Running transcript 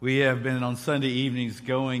We have been on Sunday evenings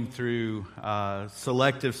going through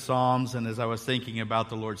selective Psalms, and as I was thinking about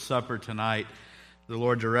the Lord's Supper tonight, the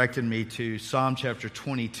Lord directed me to Psalm chapter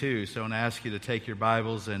 22. So I want to ask you to take your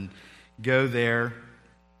Bibles and go there.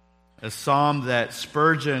 A psalm that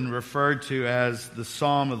Spurgeon referred to as the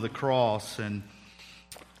Psalm of the Cross, and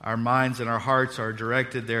our minds and our hearts are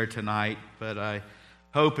directed there tonight. But I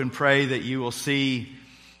hope and pray that you will see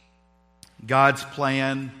God's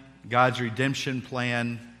plan, God's redemption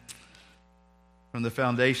plan, from the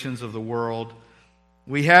foundations of the world.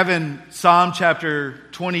 We have in Psalm chapter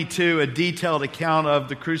 22 a detailed account of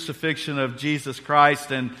the crucifixion of Jesus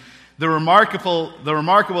Christ, and the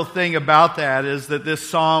remarkable thing about that is that this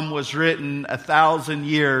psalm was written 1,000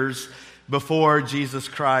 years before Jesus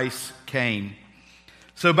Christ came.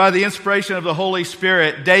 So by the inspiration of the Holy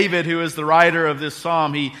Spirit, David, who is the writer of this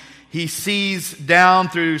psalm, he sees down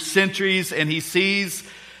through centuries, and he sees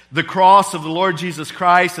the cross of the Lord Jesus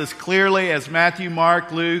Christ as clearly as Matthew,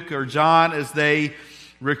 Mark, Luke, or John as they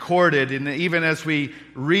recorded. And even as we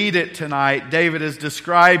read it tonight, David is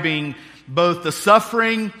describing both the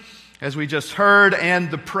suffering, as we just heard,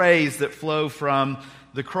 and the praise that flow from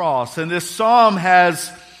the cross. And this psalm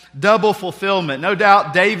has double fulfillment. No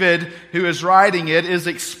doubt David, who is writing it, is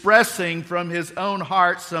expressing from his own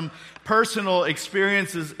heart some personal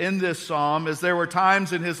experiences in this psalm, as there were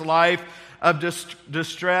times in his life of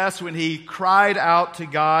distress when he cried out to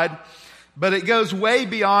God. But it goes way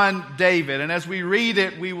beyond David. And as we read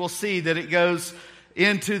it, we will see that it goes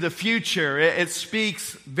into the future. It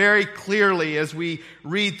speaks very clearly. As we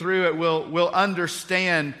read through it, we'll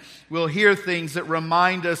understand, we'll hear things that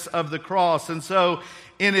remind us of the cross. And so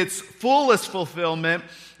in its fullest fulfillment,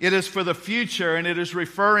 it is for the future, and it is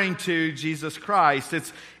referring to Jesus Christ.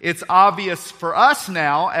 It's obvious for us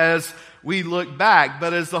now as we look back,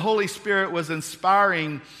 but as the Holy Spirit was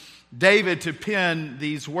inspiring David to pen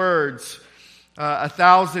these words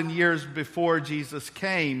 1,000 years before Jesus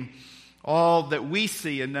came, all that we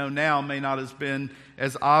see and know now may not have been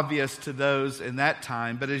as obvious to those in that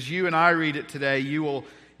time. But as you and I read it today, you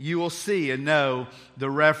will see and know the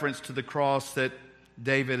reference to the cross that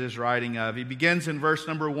David is writing of. He begins in verse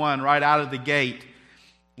number 1, right out of the gate,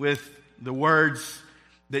 with the words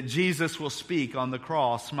that Jesus will speak on the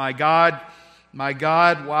cross. My God,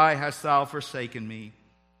 why hast thou forsaken me?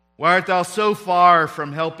 Why art thou so far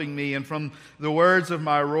from helping me and from the words of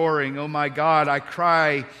my roaring? O my God, I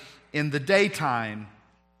cry in the daytime,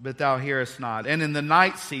 but thou hearest not, and in the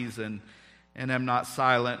night season, and am not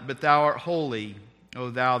silent. But thou art holy,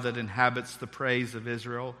 O thou that inhabits the praise of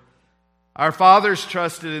Israel. Our fathers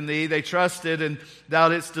trusted in thee. They trusted, and thou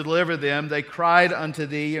didst deliver them. They cried unto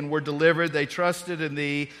thee, and were delivered. They trusted in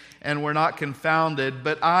thee, and were not confounded.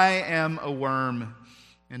 But I am a worm,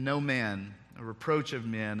 and no man, a reproach of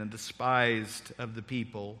men, and despised of the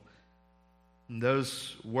people. And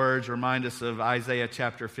those words remind us of Isaiah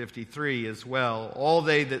chapter 53 as well. All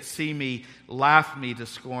they that see me laugh me to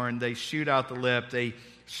scorn. They shoot out the lip. They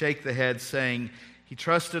shake the head, saying, He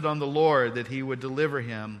trusted on the Lord that he would deliver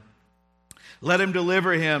him. Let him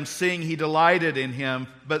deliver him, seeing he delighted in him.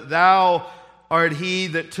 But thou art he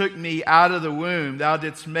that took me out of the womb. Thou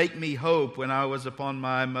didst make me hope when I was upon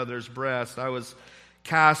my mother's breast. I was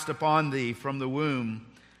cast upon thee from the womb.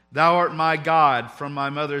 Thou art my God from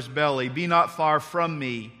my mother's belly. Be not far from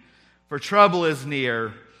me, for trouble is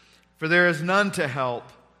near, for there is none to help.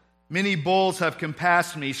 Many bulls have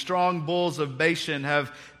compassed me. Strong bulls of Bashan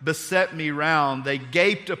have beset me round. They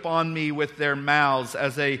gaped upon me with their mouths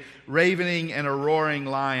as a ravening and a roaring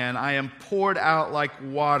lion. I am poured out like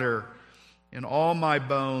water, and all my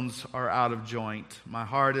bones are out of joint. My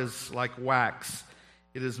heart is like wax.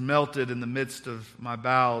 It is melted in the midst of my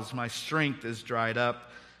bowels. My strength is dried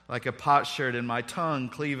up like a potsherd, and my tongue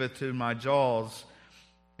cleaveth to my jaws.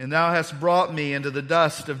 And thou hast brought me into the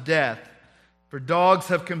dust of death. For dogs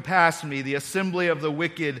have compassed me, the assembly of the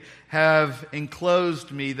wicked have enclosed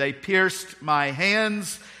me. They pierced my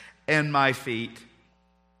hands and my feet.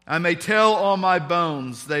 I may tell all my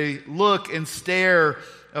bones. They look and stare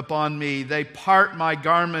upon me. They part my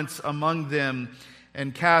garments among them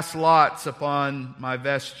and cast lots upon my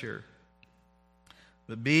vesture.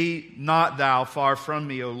 But be not thou far from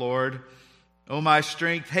me, O Lord. O my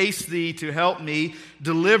strength, haste thee to help me.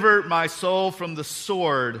 Deliver my soul from the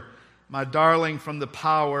sword, my darling from the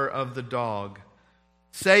power of the dog.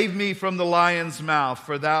 Save me from the lion's mouth,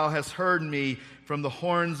 for thou hast heard me from the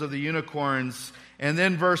horns of the unicorns. And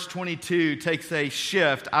then verse 22 takes a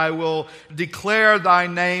shift. I will declare thy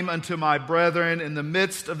name unto my brethren. In the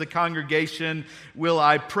midst of the congregation will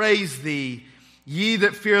I praise thee. Ye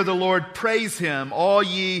that fear the Lord, praise him. All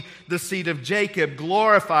ye the seed of Jacob,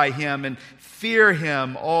 glorify him, and fear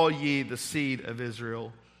him, all ye the seed of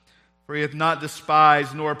Israel. For he hath not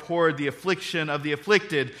despised nor abhorred the affliction of the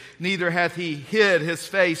afflicted, neither hath he hid his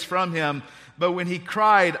face from him. But when he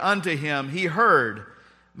cried unto him, he heard.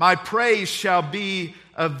 My praise shall be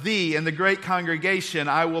of thee in the great congregation.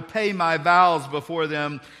 I will pay my vows before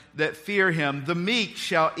them that fear him. The meek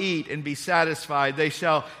shall eat and be satisfied. They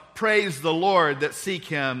shall praise the Lord that seek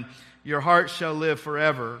him. Your heart shall live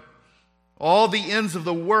forever. All the ends of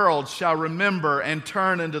the world shall remember and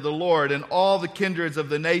turn unto the Lord, and all the kindreds of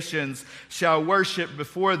the nations shall worship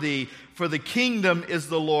before thee. For the kingdom is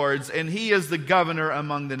the Lord's, and he is the governor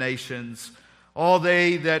among the nations. All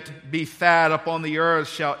they that be fat upon the earth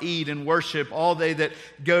shall eat and worship. All they that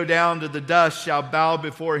go down to the dust shall bow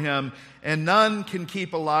before him, and none can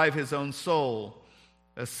keep alive his own soul.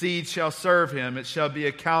 A seed shall serve him. It shall be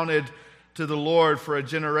accounted to the Lord for a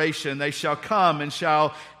generation. They shall come and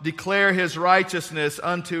shall declare his righteousness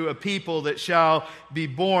unto a people that shall be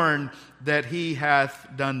born, that he hath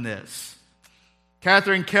done this.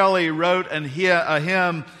 Catherine Kelly wrote a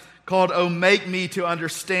hymn called "Oh, Make Me to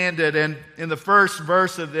Understand It." And in the first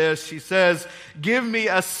verse of this, she says, "Give me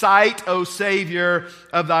a sight, O Savior,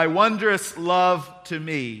 of thy wondrous love to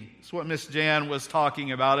me." That's what Miss Jan was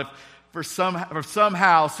talking about. If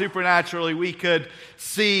somehow, supernaturally, we could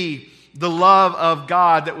see the love of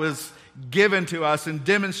God that was given to us and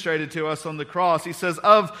demonstrated to us on the cross. He says,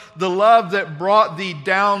 "Of the love that brought thee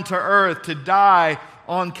down to earth to die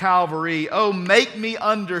on Calvary. Oh, make me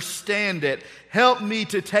understand it. Help me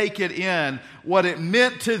to take it in, what it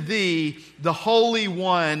meant to thee, the Holy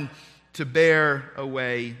One, to bear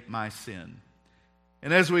away my sin."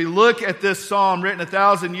 And as we look at this psalm written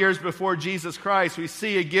 1,000 years before Jesus Christ, we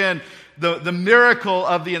see again the miracle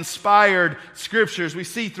of the inspired scriptures. We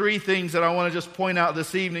see three things that I want to just point out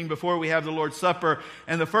this evening before we have the Lord's Supper.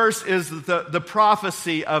 And the first is the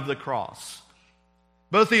prophecy of the cross.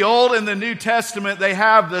 Both the Old and the New Testament, they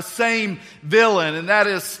have the same villain, and that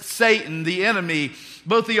is Satan, the enemy.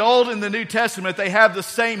 Both the Old and the New Testament, they have the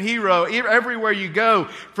same hero. Everywhere you go,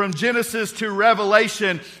 from Genesis to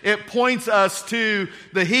Revelation, it points us to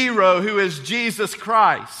the hero who is Jesus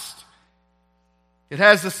Christ. It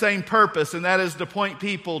has the same purpose, and that is to point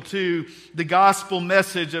people to the gospel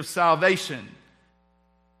message of salvation.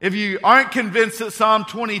 If you aren't convinced that Psalm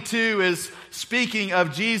 22 is speaking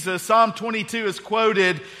of Jesus, Psalm 22 is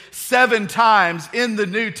quoted 7 times in the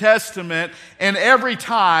New Testament, and every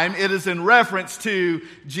time it is in reference to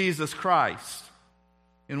Jesus Christ.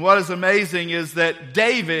 And what is amazing is that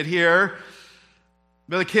David here,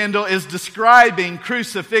 Brother Kendall, is describing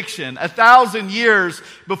crucifixion. 1,000 years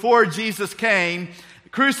before Jesus came,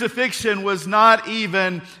 crucifixion was not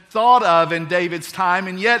even thought of in David's time,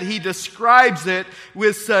 and yet he describes it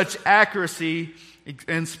with such accuracy,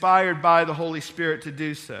 inspired by the Holy Spirit to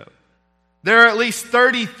do so. There are at least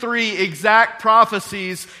 33 exact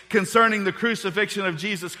prophecies concerning the crucifixion of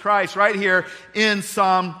Jesus Christ right here in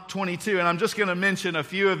Psalm 22. And I'm just going to mention a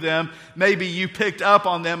few of them. Maybe you picked up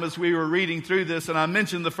on them as we were reading through this. And I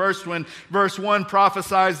mentioned the first one. Verse 1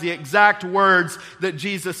 prophesies the exact words that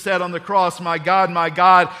Jesus said on the cross. My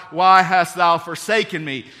God, why hast thou forsaken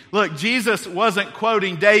me?" Look, Jesus wasn't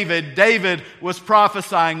quoting David. David was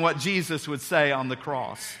prophesying what Jesus would say on the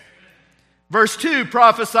cross. Verse 2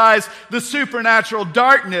 prophesies the supernatural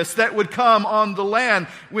darkness that would come on the land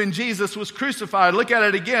when Jesus was crucified. Look at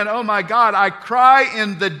it again. "Oh my God, I cry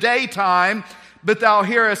in the daytime, but thou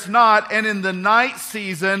hearest not, and in the night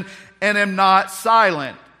season, and am not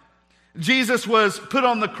silent." Jesus was put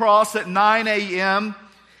on the cross at 9 a.m.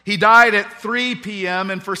 He died at 3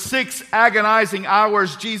 p.m., and for 6 agonizing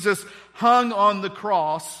hours, Jesus hung on the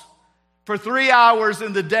cross. For 3 hours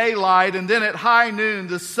in the daylight, and then at high noon,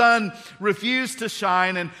 the sun refused to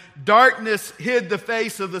shine, and darkness hid the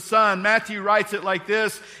face of the sun. Matthew writes it like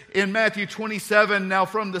this in Matthew 27, "Now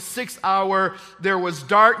from the 6th hour, there was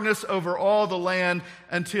darkness over all the land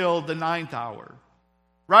until the 9th hour."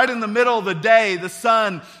 Right in the middle of the day, the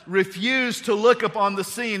sun refused to look upon the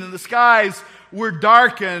scene, and the skies were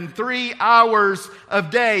darkened. 3 hours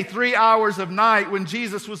of day, 3 hours of night when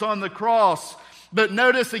Jesus was on the cross. But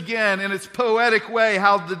notice again in its poetic way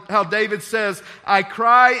how David says, "I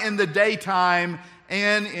cry in the daytime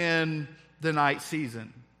and in the night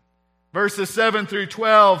season." Verses 7 through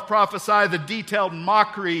 12 prophesy the detailed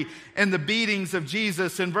mockery and the beatings of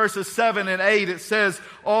Jesus. In verses 7 and 8 it says,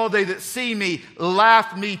 "All they that see me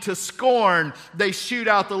laugh me to scorn. They shoot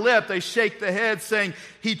out the lip, they shake the head, saying,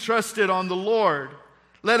 He trusted on the Lord.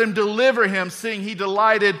 Let him deliver him, seeing he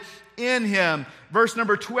delighted in him. Verse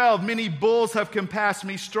number 12, many bulls have compassed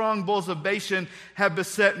me, strong bulls of Bashan have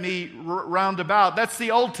beset me round about. That's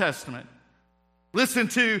the Old Testament. Listen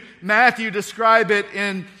to Matthew describe it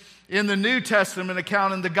in the New Testament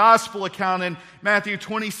account, in the Gospel account in Matthew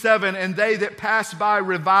 27, and they that passed by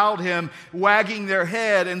reviled him, wagging their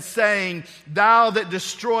head and saying, Thou that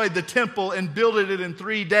destroyed the temple and builded it in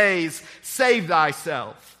 3 days, save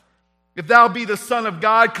thyself. If thou be the Son of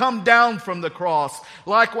God, come down from the cross.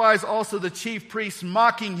 Likewise also the chief priests,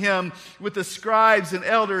 mocking him with the scribes and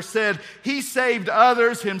elders, said, He saved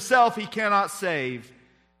others, himself he cannot save.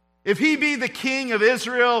 If he be the King of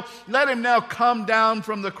Israel, let him now come down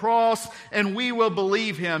from the cross, and we will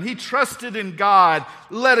believe him. He trusted in God.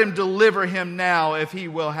 Let him deliver him now, if he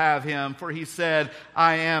will have him. For he said,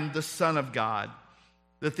 I am the Son of God.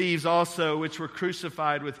 The thieves also, which were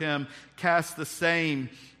crucified with him, cast the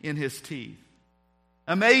same in his teeth.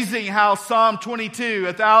 Amazing how Psalm 22,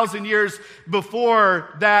 1,000 years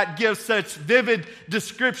before that, gives such vivid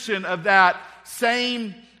description of that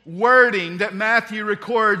same wording that Matthew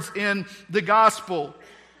records in the gospel.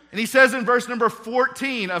 And he says in verse number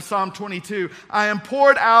 14 of Psalm 22, I am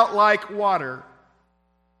poured out like water.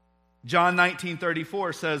 John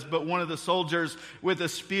 19:34 says, But one of the soldiers with a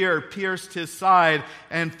spear pierced his side,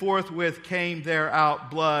 and forthwith came there out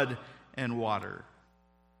blood and water.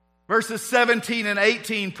 Verses 17 and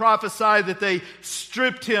 18 prophesy that they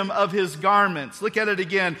stripped him of his garments. Look at it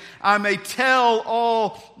again. I may tell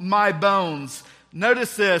all my bones.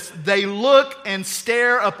 Notice this. They look and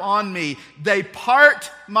stare upon me. They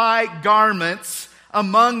part my garments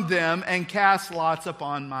among them and cast lots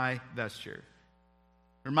upon my vesture.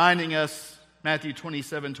 Reminding us, Matthew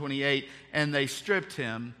 27:28, and they stripped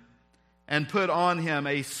him and put on him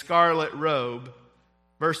a scarlet robe.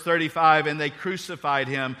 Verse 35, and they crucified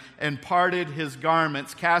him and parted his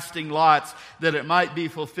garments, casting lots that it might be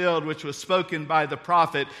fulfilled, which was spoken by the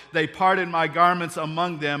prophet. They parted my garments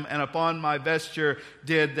among them, and upon my vesture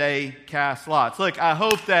did they cast lots. Look, I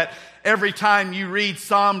hope that every time you read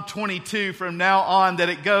Psalm 22 from now on, that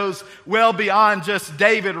it goes well beyond just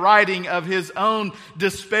David writing of his own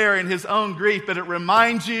despair and his own grief, but it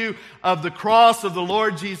reminds you of the cross of the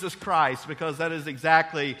Lord Jesus Christ, because that is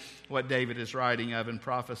exactly what David is writing of and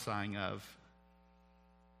prophesying of.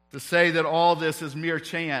 To say that all this is mere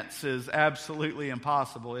chance is absolutely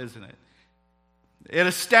impossible, isn't it? It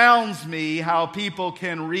astounds me how people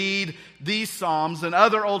can read these Psalms and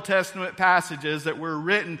other Old Testament passages that were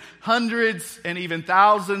written hundreds and even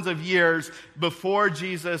thousands of years before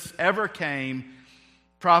Jesus ever came,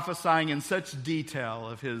 prophesying in such detail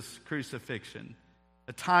of his crucifixion.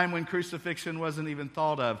 A time when crucifixion wasn't even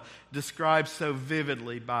thought of, described so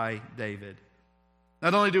vividly by David.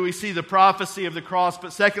 Not only do we see the prophecy of the cross,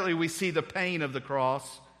 but secondly, we see the pain of the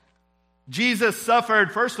cross. Jesus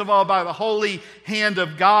suffered, first of all, by the holy hand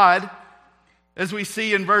of God. As we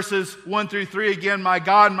see in verses 1 through 3 again, my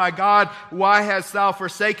God, why hast thou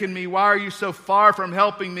forsaken me? Why are you so far from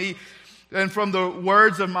helping me? And from the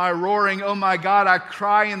words of my roaring, O my God, I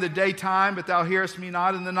cry in the daytime, but thou hearest me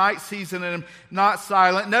not. In the night season, and am not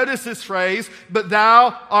silent. Notice this phrase, but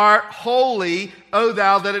thou art holy, O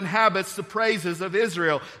thou that inhabits the praises of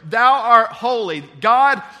Israel. Thou art holy.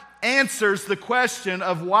 God answers the question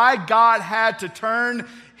of why God had to turn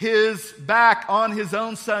his back on his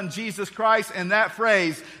own son, Jesus Christ, and that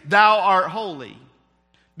phrase, thou art holy.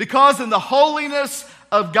 Because in the holiness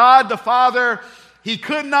of God the Father, he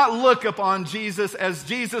could not look upon Jesus as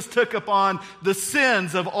Jesus took upon the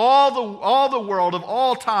sins of all the world, of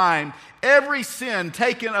all time, every sin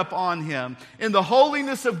taken upon him. In the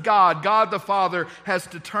holiness of God, God the Father has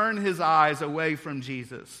to turn his eyes away from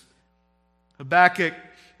Jesus. Habakkuk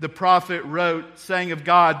the prophet wrote, saying of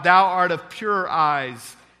God, thou art of purer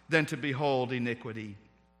eyes than to behold iniquity.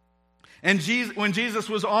 And when Jesus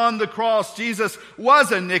was on the cross, Jesus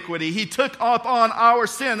was iniquity. He took upon our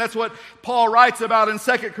sin. That's what Paul writes about in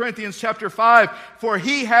 2 Corinthians chapter 5. For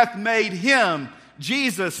he hath made him,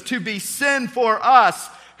 Jesus, to be sin for us,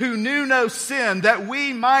 who knew no sin, that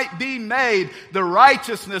we might be made the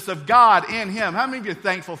righteousness of God in him. How many of you are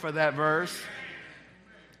thankful for that verse?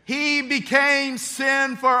 He became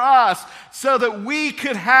sin for us so that we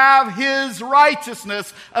could have his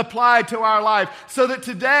righteousness applied to our life. So that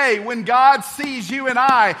today, when God sees you and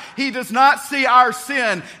I, he does not see our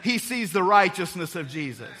sin. He sees the righteousness of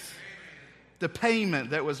Jesus. The payment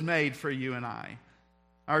that was made for you and I.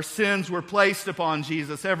 Our sins were placed upon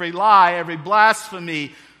Jesus. Every lie, every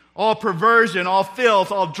blasphemy, all perversion, all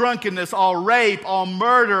filth, all drunkenness, all rape, all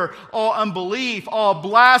murder, all unbelief, all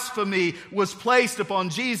blasphemy was placed upon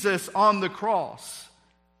Jesus on the cross.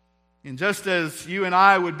 And just as you and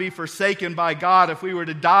I would be forsaken by God if we were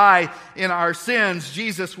to die in our sins,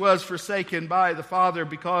 Jesus was forsaken by the Father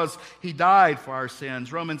because he died for our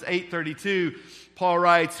sins. Romans 8:32, Paul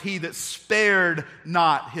writes, "He that spared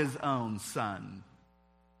not his own Son."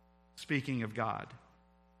 Speaking of God.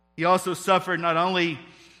 He also suffered not only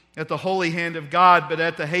at the holy hand of God, but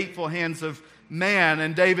at the hateful hands of man.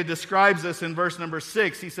 And David describes this in verse number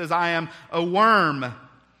 6. He says, "I am a worm,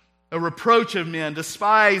 a reproach of men,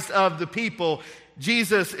 despised of the people."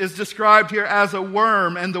 Jesus is described here as a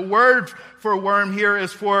worm, and the word for worm here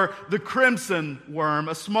is for the crimson worm,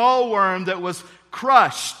 a small worm that was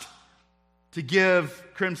crushed to give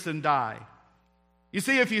crimson dye. You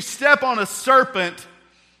see, if you step on a serpent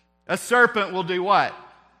will do what?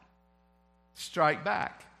 Strike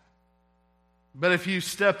back. But if you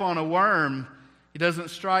step on a worm, he doesn't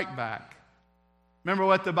strike back. Remember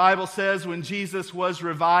what the Bible says, when Jesus was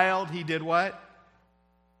reviled, he did what?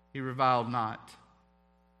 He reviled not.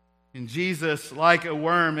 And Jesus, like a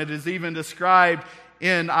worm, it is even described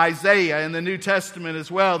in Isaiah in the New Testament as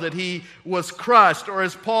well, that he was crushed, or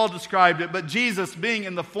as Paul described it. But Jesus, being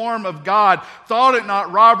in the form of God, thought it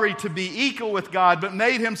not robbery to be equal with God, but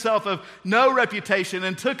made himself of no reputation,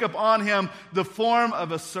 and took upon him the form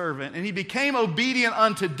of a servant. And he became obedient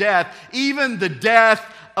unto death, even the death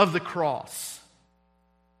of the cross.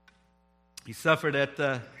 He suffered at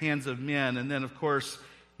the hands of men, and then, of course,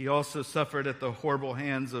 he also suffered at the horrible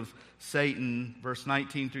hands of Satan. Verse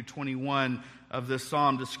 19 through 21 of this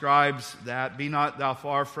psalm describes that. "Be not thou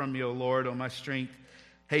far from me, O Lord, O my strength.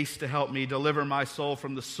 Haste to help me. Deliver my soul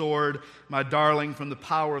from the sword, my darling from the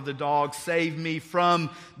power of the dog. Save me from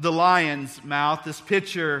the lion's mouth." This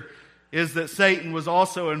picture is that Satan was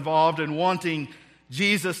also involved in wanting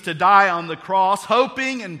Jesus to die on the cross,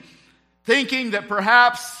 hoping and thinking that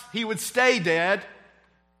perhaps he would stay dead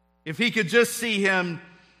if he could just see him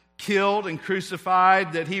killed and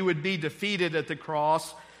crucified, that he would be defeated at the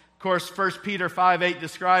cross. Of course, 1 Peter 5:8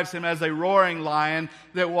 describes him as a roaring lion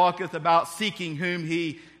that walketh about seeking whom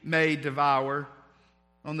he may devour.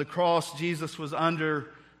 On the cross, Jesus was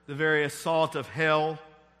under the very assault of hell.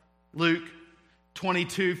 Luke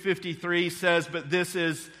 22:53 says, "But this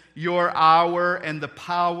is your hour and the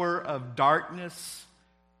power of darkness."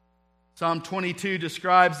 Psalm 22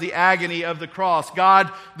 describes the agony of the cross.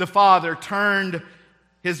 God the Father turned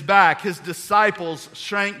his back. His disciples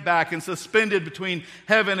shrank back and suspended between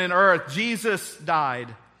heaven and earth. Jesus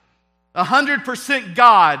died. 100%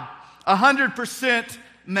 God, 100%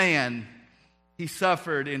 man. He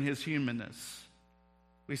suffered in his humanness.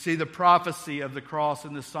 We see the prophecy of the cross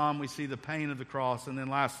in this psalm. We see the pain of the cross. And then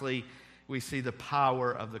lastly, we see the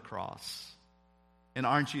power of the cross. And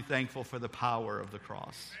aren't you thankful for the power of the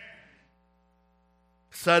cross?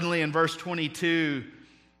 Suddenly in verse 22,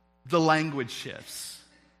 the language shifts.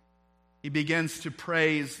 He begins to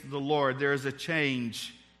praise the Lord. There is a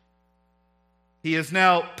change. He has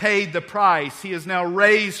now paid the price. He is now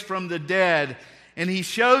raised from the dead. And he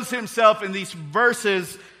shows himself in these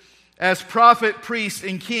verses as prophet, priest,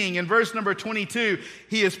 and king. In verse number 22,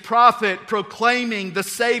 he is prophet proclaiming the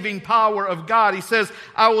saving power of God. He says,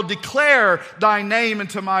 "I will declare thy name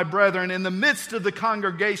unto my brethren. In the midst of the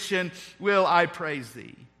congregation will I praise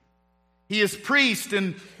thee." He is priest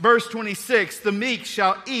in verse 26. "The meek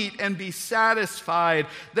shall eat and be satisfied.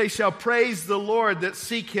 They shall praise the Lord that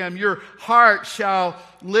seek him. Your heart shall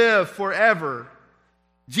live forever."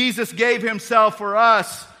 Jesus gave himself for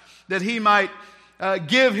us that he might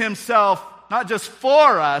give himself not just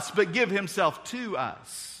for us, but give himself to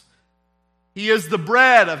us. He is the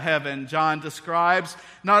bread of heaven, John describes.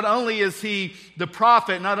 Not only is he the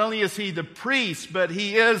prophet, not only is he the priest, but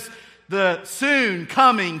he is the soon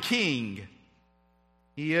coming king.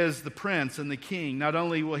 He is the prince and the king. Not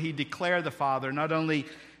only will he declare the Father, not only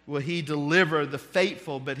will he deliver the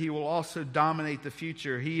faithful, but he will also dominate the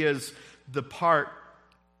future. He is the part.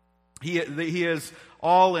 He is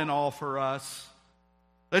all in all for us.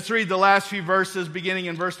 Let's read the last few verses beginning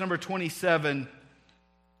in verse number 27.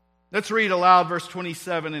 Let's read aloud verse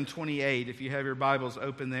 27 and 28 if you have your Bibles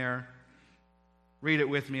open there. Read it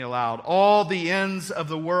with me aloud. "All the ends of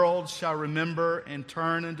the world shall remember and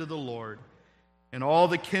turn unto the Lord, and all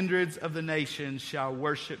the kindreds of the nations shall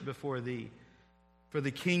worship before thee. For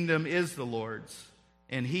the kingdom is the Lord's,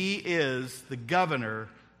 and he is the governor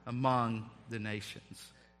among the nations."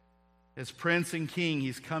 As Prince and King,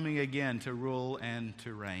 he's coming again to rule and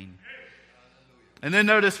to reign. And then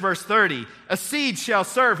notice verse 30. A seed shall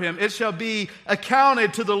serve him. It shall be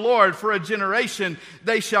accounted to the Lord for a generation.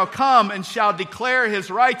 They shall come and shall declare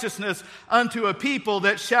his righteousness unto a people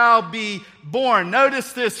that shall be born.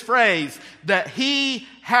 Notice this phrase, that he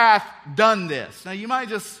hath done this. Now you might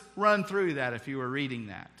just run through that if you were reading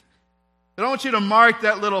that. But I want you to mark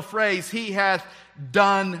that little phrase, he hath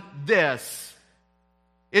done this.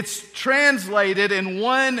 It's translated in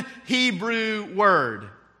one Hebrew word.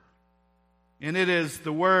 And it is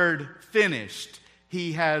the word finished.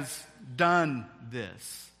 He has done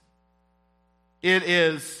this. It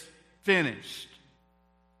is finished.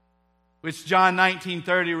 Which John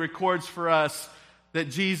 19:30 records for us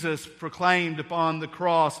that Jesus proclaimed upon the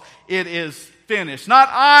cross. It is finished. Not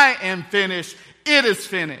I am finished. It is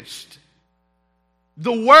finished.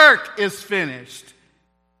 The work is finished.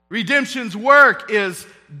 Redemption's work is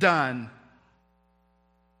done.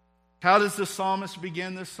 How does the psalmist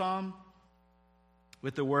begin this psalm?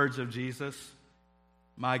 With the words of Jesus,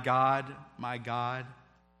 my God,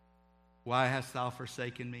 why hast thou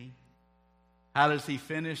forsaken me? How does he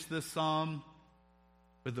finish this psalm?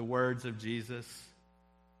 With the words of Jesus,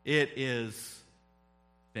 it is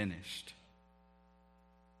finished.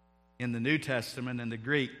 In the New Testament, in the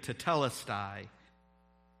Greek, tetelestai,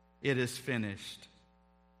 it is finished.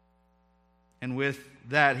 And with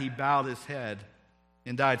that, he bowed his head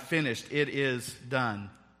and died. Finished. It is done.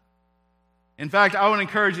 In fact, I want to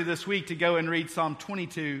encourage you this week to go and read Psalm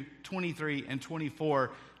 22, 23, and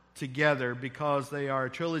 24 together because they are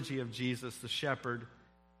a trilogy of Jesus, the shepherd.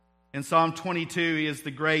 In Psalm 22, he is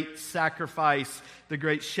the great sacrifice, the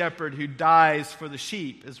great shepherd who dies for the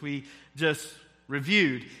sheep, as we just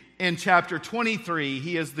reviewed. In chapter 23,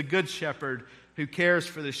 he is the good shepherd who cares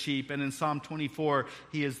for the sheep. And in Psalm 24,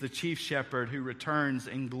 he is the chief shepherd who returns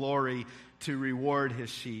in glory to reward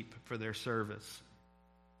his sheep for their service.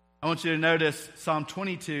 I want you to notice Psalm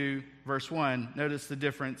 22, verse 1. Notice the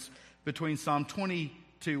difference between Psalm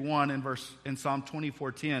 22, 1 and Psalm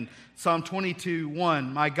 24:10. Psalm 22,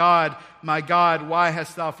 1. My God, why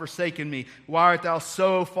hast thou forsaken me? Why art thou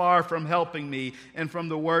so far from helping me and from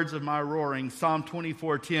the words of my roaring? Psalm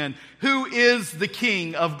 24:10. Who is the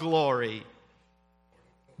King of glory?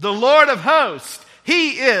 The Lord of hosts.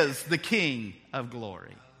 He is the King of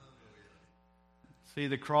glory. See,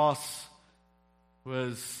 the cross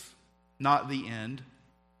was not the end,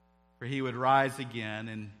 for he would rise again,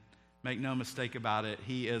 and make no mistake about it,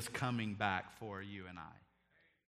 he is coming back for you and I.